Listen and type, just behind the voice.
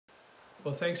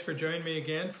Well, thanks for joining me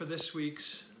again for this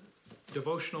week's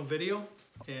devotional video.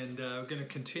 And we're going to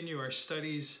continue our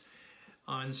studies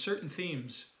on certain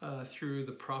themes through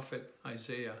the prophet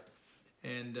Isaiah.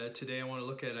 And today I want to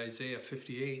look at Isaiah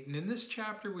 58. And in this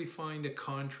chapter we find a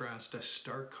contrast, a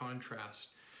stark contrast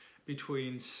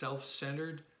between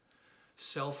self-centered,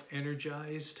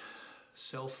 self-energized,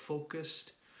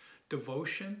 self-focused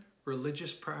devotion,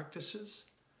 religious practices,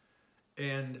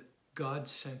 and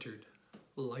God-centered,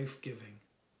 life-giving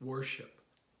worship,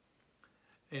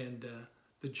 and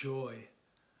the joy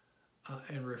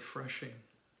and refreshing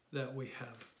that we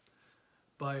have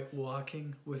by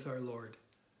walking with our Lord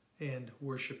and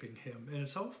worshiping Him. And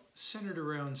it's all centered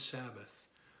around Sabbath.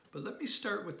 But let me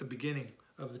start with the beginning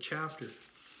of the chapter.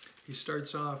 He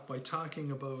starts off by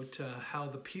talking about how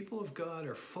the people of God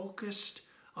are focused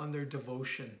on their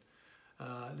devotion.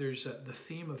 There's the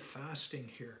theme of fasting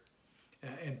here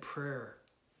and prayer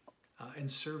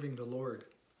and serving the Lord.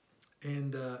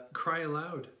 And cry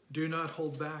aloud, do not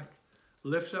hold back.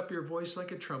 Lift up your voice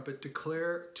like a trumpet.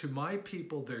 Declare to my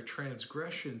people their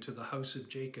transgression, to the house of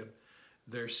Jacob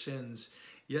their sins.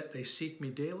 Yet they seek me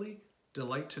daily,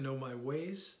 delight to know my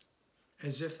ways,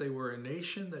 as if they were a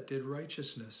nation that did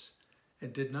righteousness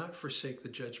and did not forsake the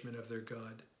judgment of their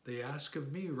God. They ask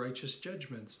of me righteous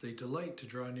judgments. They delight to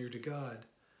draw near to God.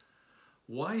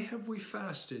 Why have we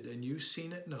fasted and you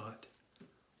seen it not?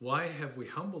 Why have we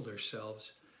humbled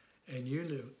ourselves and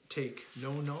you take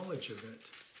no knowledge of it?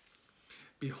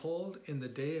 Behold, in the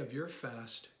day of your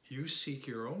fast, you seek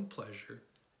your own pleasure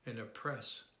and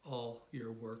oppress all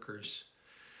your workers.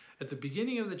 At the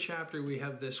beginning of the chapter, we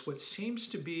have this, what seems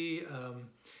to be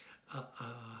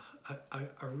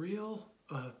a real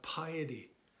piety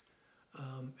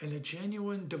and a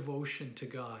genuine devotion to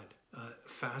God.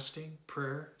 Fasting,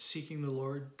 prayer, seeking the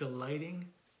Lord, delighting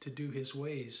to do His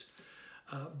ways.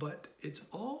 But it's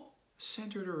all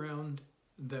centered around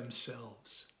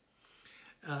themselves.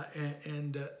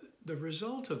 And the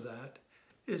result of that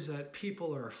is that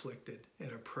people are afflicted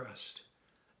and oppressed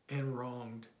and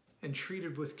wronged and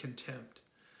treated with contempt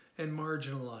and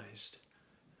marginalized.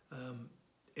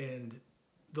 And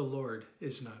the Lord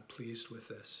is not pleased with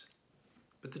this.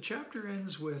 But the chapter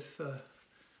ends with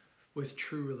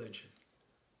true religion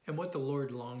and what the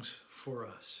Lord longs for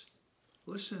us.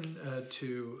 Listen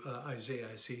to Isaiah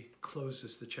as he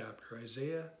closes the chapter.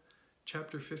 Isaiah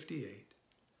chapter 58,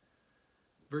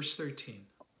 verse 13.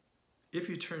 If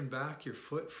you turn back your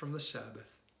foot from the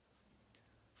Sabbath,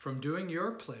 from doing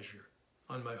your pleasure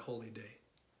on my holy day,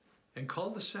 and call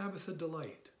the Sabbath a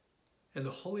delight, and the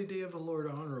holy day of the Lord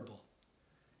honorable,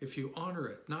 if you honor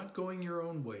it, not going your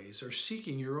own ways, or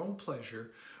seeking your own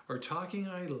pleasure, or talking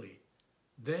idly,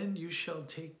 then you shall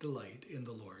take delight in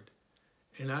the Lord.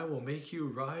 And I will make you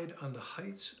ride on the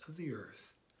heights of the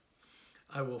earth.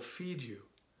 I will feed you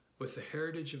with the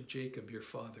heritage of Jacob your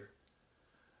father.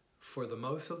 For the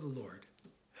mouth of the Lord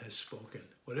has spoken.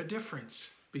 What a difference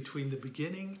between the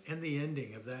beginning and the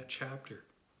ending of that chapter.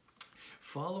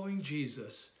 Following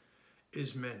Jesus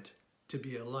is meant to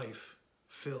be a life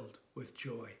filled with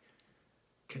joy,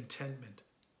 contentment,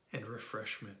 and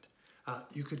refreshment.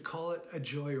 You could call it a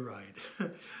joy ride,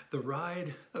 the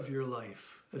ride of your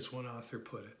life, as one author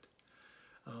put it.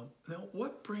 Now,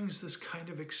 what brings this kind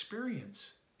of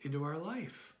experience into our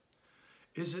life?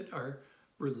 Is it our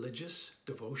religious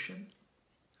devotion?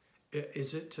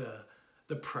 Is it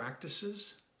the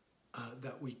practices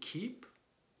that we keep,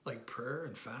 like prayer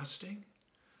and fasting?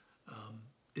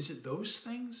 Is it those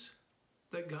things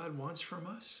that God wants from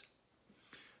us?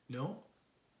 No.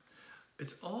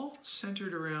 It's all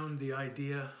centered around the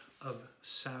idea of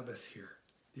Sabbath here.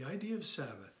 The idea of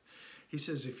Sabbath. He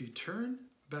says, if you turn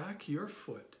back your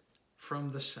foot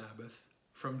from the Sabbath,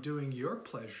 from doing your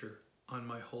pleasure on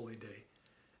my holy day,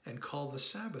 and call the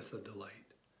Sabbath a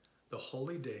delight, the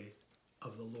holy day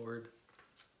of the Lord,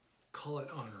 call it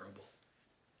honorable,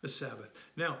 the Sabbath.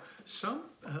 Now,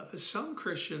 some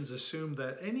Christians assume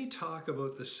that any talk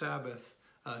about the Sabbath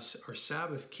or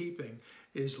Sabbath keeping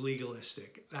is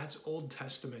legalistic. That's Old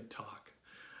Testament talk.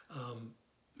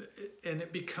 And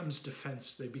it becomes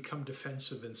defense. They become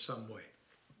defensive in some way.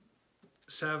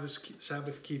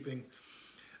 Sabbath keeping,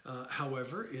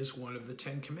 however, is one of the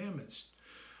 10 Commandments.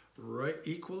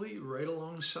 Equally right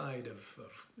alongside of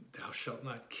thou shalt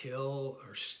not kill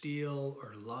or steal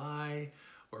or lie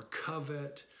or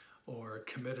covet or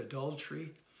commit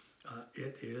adultery.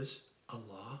 It is a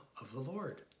law of the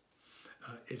Lord.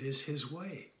 It is His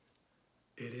way.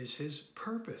 It is His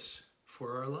purpose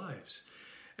for our lives.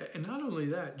 And not only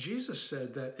that, Jesus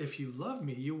said that if you love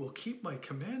me, you will keep my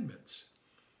commandments.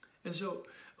 And so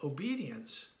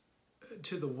obedience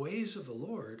to the ways of the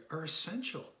Lord are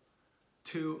essential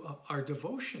to our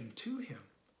devotion to him.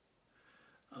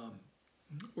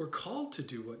 We're called to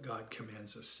do what God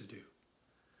commands us to do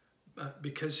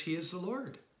because he is the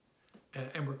Lord.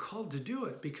 And we're called to do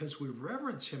it because we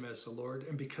reverence him as the Lord,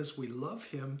 and because we love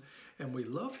him and we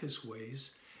love his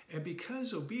ways, and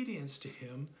because obedience to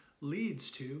him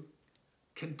leads to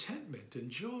contentment and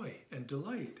joy and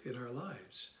delight in our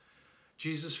lives.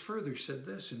 Jesus further said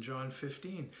this in John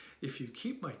 15, "If you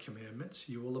keep my commandments,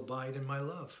 you will abide in my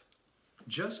love,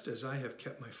 just as I have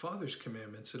kept my Father's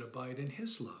commandments and abide in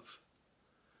his love.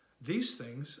 These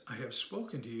things I have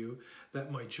spoken to you,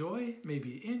 that my joy may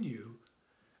be in you,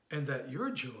 and that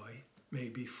your joy may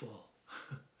be full."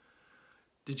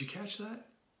 Did you catch that?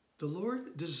 The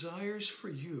Lord desires for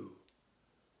you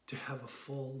to have a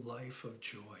full life of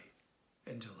joy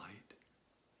and delight.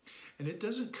 And it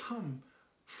doesn't come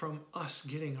from us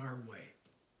getting our way,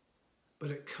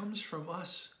 but it comes from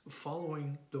us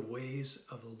following the ways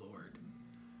of the Lord.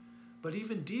 But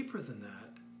even deeper than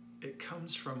that, it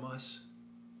comes from us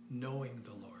knowing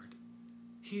the Lord.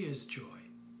 He is joy.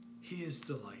 He is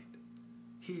delight.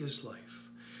 He is life.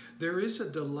 There is a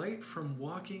delight from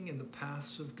walking in the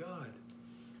paths of God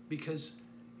because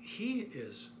he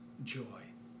is joy.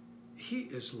 He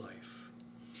is life.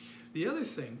 The other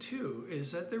thing, too,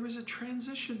 is that there was a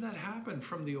transition that happened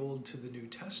from the Old to the New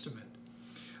Testament.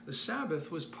 The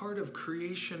Sabbath was part of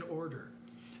creation order.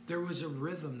 There was a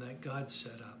rhythm that God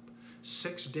set up.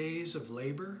 6 days of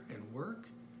labor and work,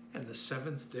 and the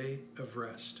 7th day of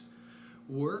rest.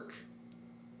 Work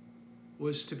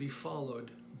was to be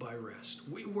followed by rest.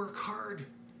 We work hard,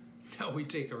 now we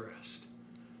take a rest.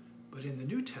 But in the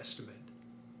New Testament,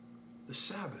 the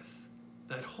Sabbath,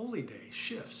 that holy day,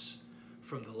 shifts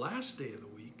from the last day of the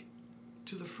week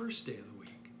to the first day of the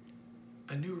week.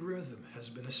 A new rhythm has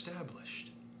been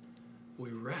established.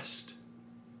 We rest,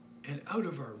 and out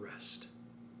of our rest,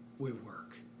 we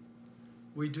work.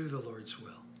 We do the Lord's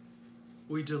will.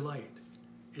 We delight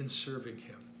in serving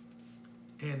him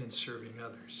and in serving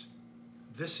others.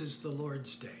 This is the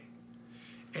Lord's day.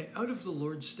 And out of the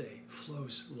Lord's day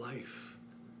flows life,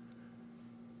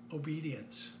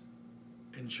 obedience,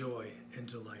 and joy and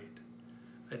delight.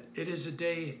 It is a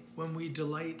day when we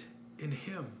delight in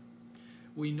him.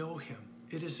 We know him.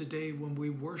 It is a day when we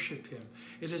worship him.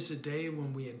 It is a day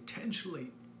when we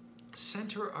intentionally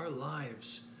center our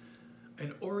lives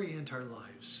and orient our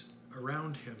lives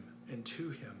around him and to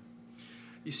him.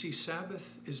 You see,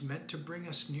 Sabbath is meant to bring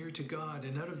us near to God,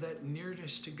 and out of that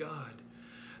nearness to God,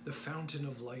 the fountain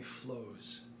of life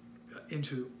flows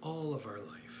into all of our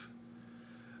life.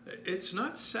 It's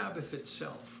not Sabbath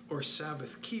itself or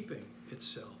Sabbath keeping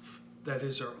itself that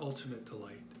is our ultimate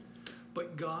delight,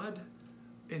 but God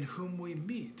in whom we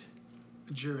meet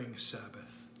during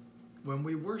Sabbath, when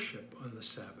we worship on the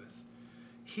Sabbath.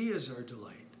 He is our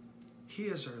delight. He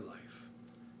is our life.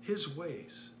 His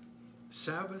ways.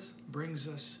 Sabbath brings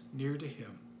us near to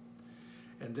him,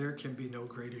 and there can be no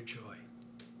greater joy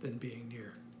than being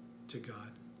near to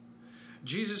God.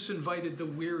 Jesus invited the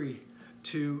weary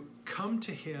to come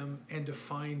to him and to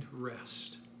find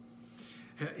rest.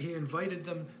 He invited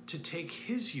them to take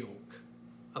his yoke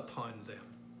upon them,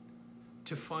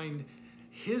 to find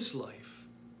his life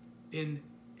in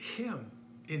him,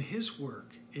 in his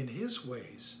work, in his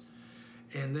ways,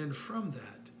 and then from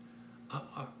that,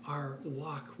 our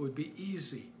walk would be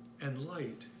easy and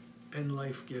light and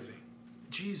life-giving.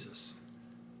 Jesus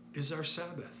is our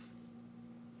Sabbath.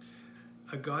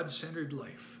 A God-centered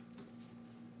life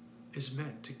is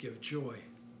meant to give joy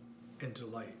and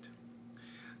delight.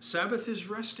 Sabbath is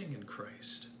resting in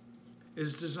Christ. It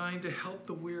is designed to help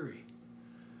the weary.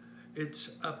 It's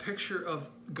a picture of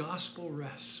gospel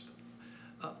rest,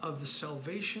 of the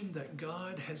salvation that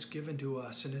God has given to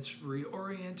us, and it's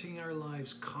reorienting our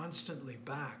lives constantly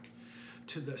back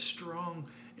to the strong,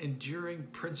 enduring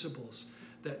principles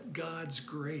that God's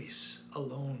grace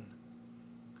alone,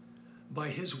 by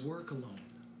his work alone,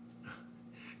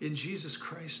 in Jesus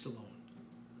Christ alone,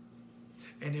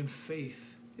 and in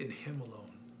faith in him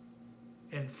alone,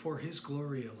 and for his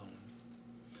glory alone.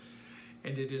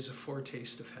 And it is a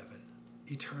foretaste of heaven,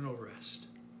 eternal rest,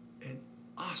 and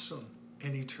awesome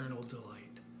and eternal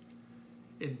delight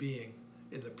in being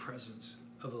in the presence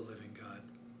of a living God.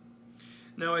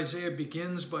 Now Isaiah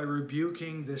begins by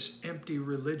rebuking this empty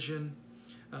religion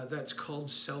that's called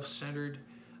self-centered.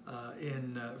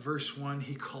 In verse 1,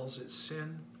 he calls it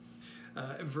sin.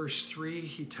 In verse 3,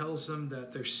 he tells them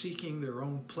that they're seeking their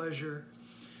own pleasure.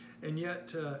 And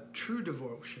yet true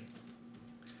devotion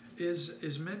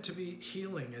is meant to be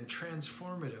healing and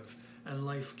transformative and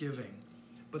life-giving.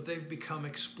 But they've become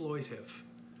exploitive.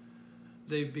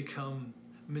 They've become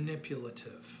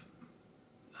manipulative.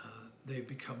 they've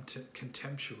become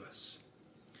contemptuous.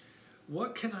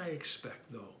 What can I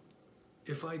expect, though,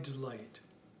 if I delight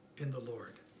in the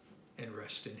Lord and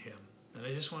rest in him? And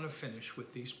I just want to finish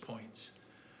with these points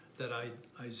that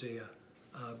Isaiah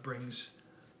brings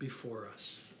before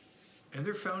us. And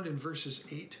they're found in verses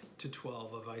 8 to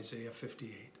 12 of Isaiah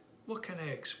 58. What can I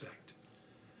expect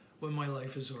when my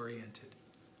life is oriented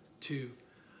to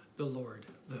the Lord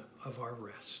of our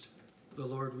rest? The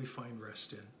Lord we find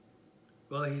rest in.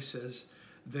 Well, he says,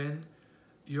 then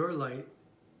your light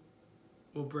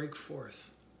will break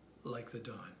forth like the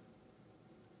dawn.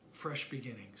 Fresh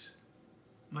beginnings.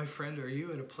 My friend, are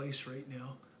you at a place right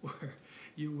now where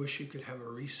you wish you could have a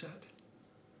reset?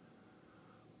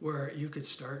 Where you could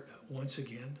start once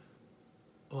again?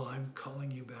 Well, I'm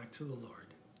calling you back to the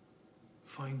Lord.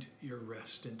 Find your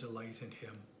rest and delight in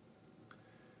him.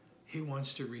 He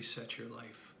wants to reset your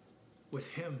life with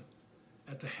him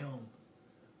at the helm,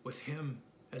 with him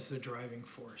as the driving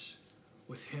force,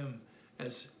 with him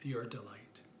as your delight.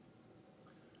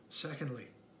 Secondly,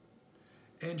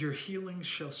 and your healing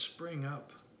shall spring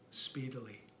up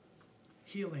speedily.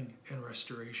 Healing and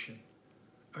restoration.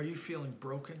 Are you feeling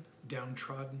broken,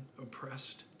 downtrodden,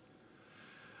 oppressed,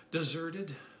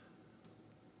 deserted?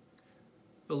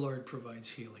 The Lord provides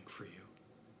healing for you.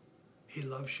 He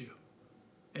loves you,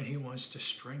 and he wants to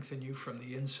strengthen you from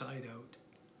the inside out.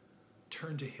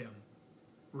 Turn to him.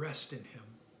 Rest in him.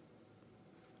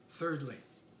 Thirdly,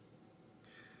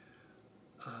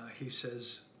 he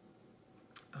says,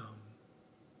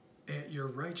 your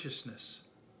righteousness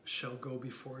shall go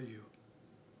before you.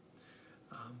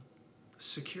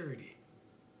 Security.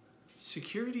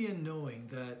 Security in knowing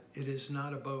that it is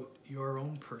not about your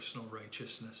own personal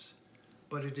righteousness,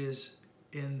 but it is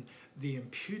in the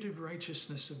imputed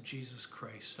righteousness of Jesus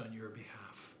Christ on your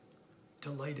behalf.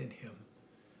 Delight in him,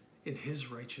 in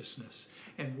his righteousness,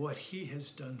 and what he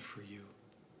has done for you.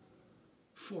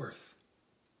 Fourth,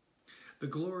 the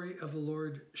glory of the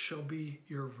Lord shall be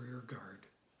your rear guard.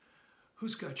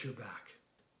 Who's got your back?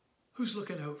 Who's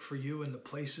looking out for you in the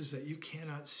places that you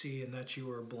cannot see and that you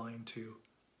are blind to?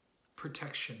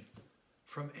 Protection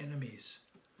from enemies,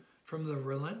 from the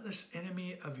relentless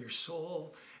enemy of your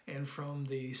soul and from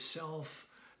the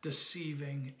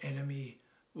self-deceiving enemy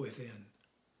within,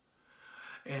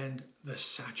 and the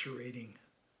saturating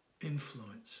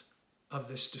influence of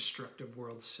this destructive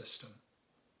world system.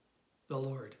 The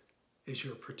Lord is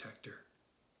your protector.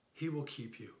 He will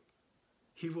keep you.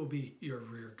 He will be your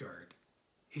rear guard.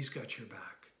 He's got your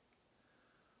back.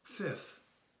 Fifth,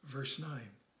 verse 9.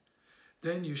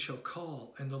 Then you shall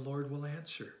call and the Lord will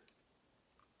answer.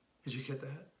 Did you get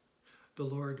that? The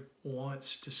Lord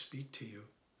wants to speak to you.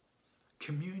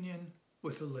 Communion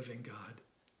with the living God,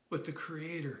 with the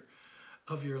creator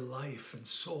of your life and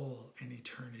soul and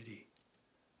eternity.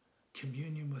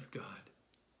 Communion with God.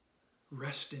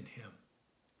 Rest in him.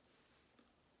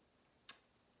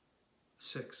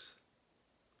 Sixth,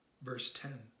 verse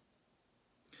 10.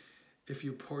 If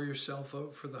you pour yourself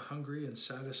out for the hungry and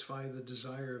satisfy the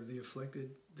desire of the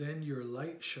afflicted, then your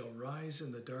light shall rise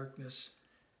in the darkness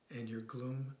and your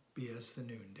gloom be as the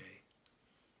noonday.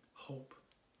 Hope,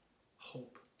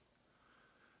 hope.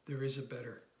 There is a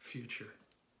better future.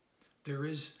 There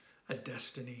is a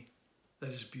destiny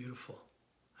that is beautiful.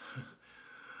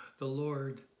 The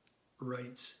Lord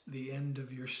writes the end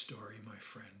of your story, my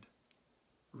friend.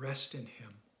 Rest in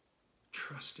him.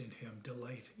 Trust in him.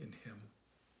 Delight in him.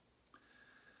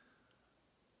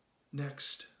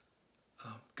 Next,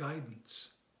 guidance.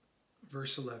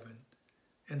 Verse 11.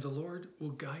 And the Lord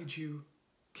will guide you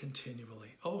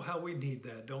continually. Oh, how we need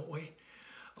that, don't we?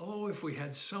 Oh, if we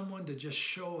had someone to just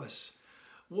show us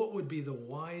what would be the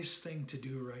wise thing to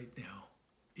do right now.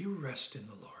 You rest in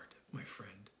the Lord, my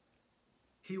friend.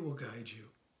 He will guide you.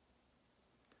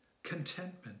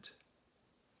 Contentment.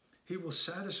 He will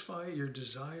satisfy your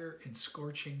desire in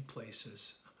scorching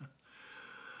places.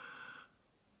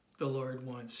 The Lord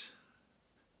wants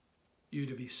you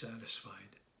to be satisfied.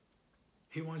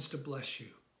 He wants to bless you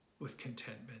with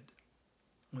contentment.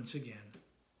 Once again,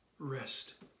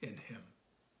 rest in him.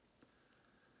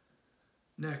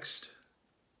 Next,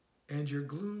 and your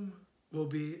gloom will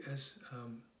be as,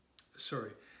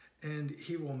 and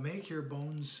he will make your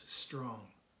bones strong.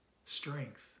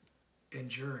 Strength,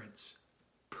 endurance,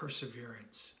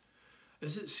 perseverance.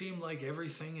 Does it seem like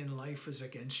everything in life is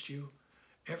against you?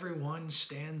 Everyone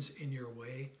stands in your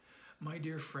way? My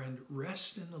dear friend,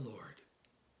 rest in the Lord.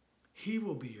 He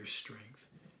will be your strength.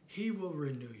 He will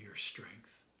renew your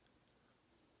strength.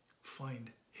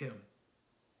 Find him,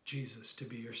 Jesus, to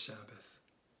be your Sabbath.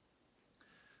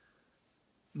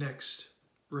 Next,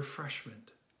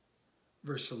 refreshment.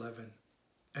 Verse 11.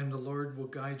 And the Lord will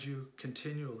guide you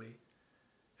continually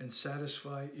and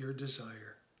satisfy your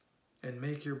desire and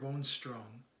make your bones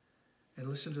strong. And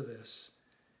listen to this.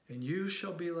 And you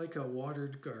shall be like a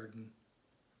watered garden,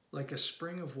 like a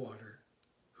spring of water,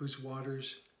 whose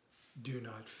waters do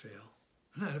not fail.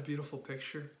 Isn't that a beautiful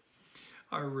picture?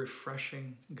 Our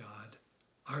refreshing God,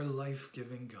 our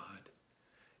life-giving God.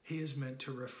 He is meant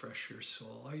to refresh your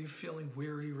soul. Are you feeling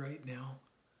weary right now?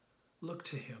 Look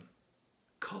to him.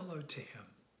 Call out to him.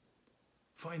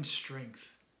 Find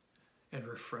strength and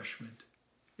refreshment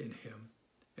in him.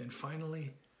 And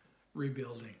finally,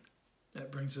 rebuilding.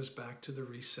 That brings us back to the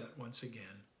reset once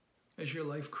again. As your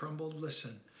life crumbled,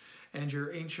 listen. And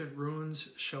your ancient ruins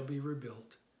shall be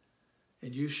rebuilt.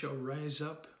 And you shall raise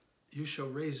up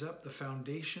the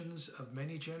foundations of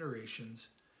many generations.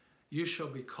 You shall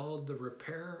be called the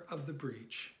repairer of the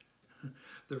breach,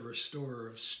 the restorer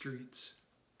of streets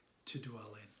to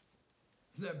dwell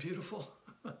in. Isn't that beautiful?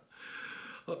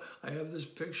 Oh, I have this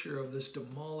picture of this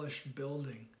demolished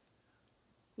building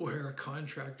where a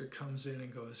contractor comes in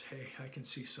and goes, hey, I can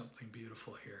see something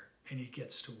beautiful here. And he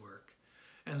gets to work.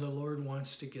 And the Lord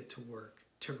wants to get to work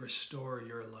to restore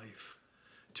your life,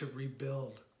 to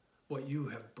rebuild what you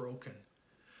have broken,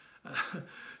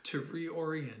 to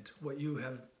reorient what you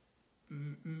have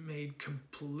made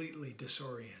completely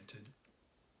disoriented.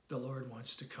 The Lord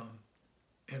wants to come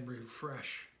and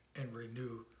refresh and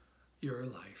renew your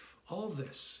life. All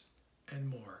this and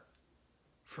more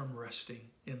from resting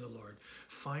in the Lord,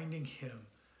 finding him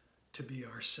to be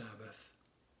our Sabbath.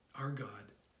 Our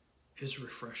God is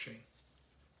refreshing,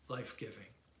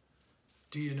 life-giving.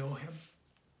 Do you know him?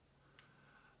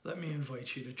 Let me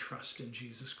invite you to trust in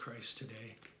Jesus Christ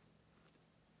today.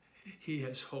 He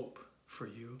has hope for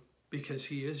you because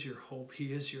he is your hope.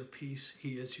 He is your peace.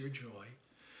 He is your joy.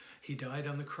 He died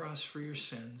on the cross for your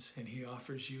sins, and he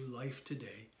offers you life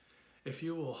today. If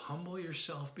you will humble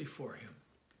yourself before him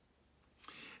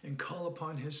and call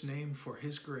upon his name for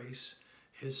his grace,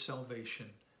 his salvation,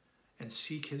 and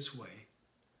seek his way,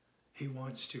 he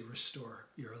wants to restore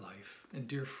your life. And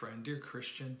dear friend, dear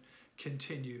Christian,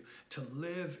 continue to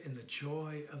live in the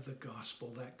joy of the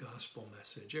gospel, that gospel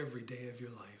message, every day of your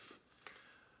life.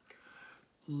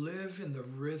 Live in the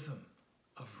rhythm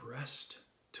of rest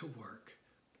to work.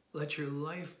 Let your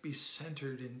life be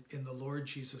centered in the Lord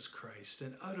Jesus Christ.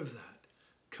 And out of that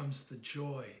comes the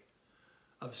joy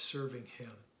of serving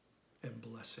him and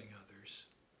blessing others.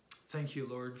 Thank you,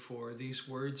 Lord, for these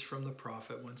words from the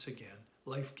prophet once again.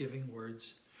 Life-giving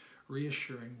words,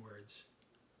 reassuring words,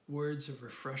 words of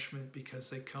refreshment because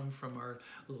they come from our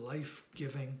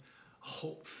life-giving,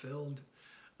 hope-filled,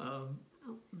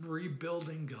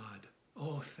 rebuilding God.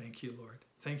 Oh, thank you, Lord.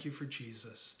 Thank you for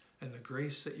Jesus and the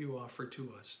grace that you offer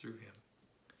to us through him.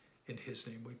 In his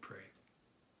name we pray.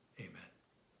 Amen.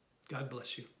 God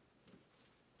bless you.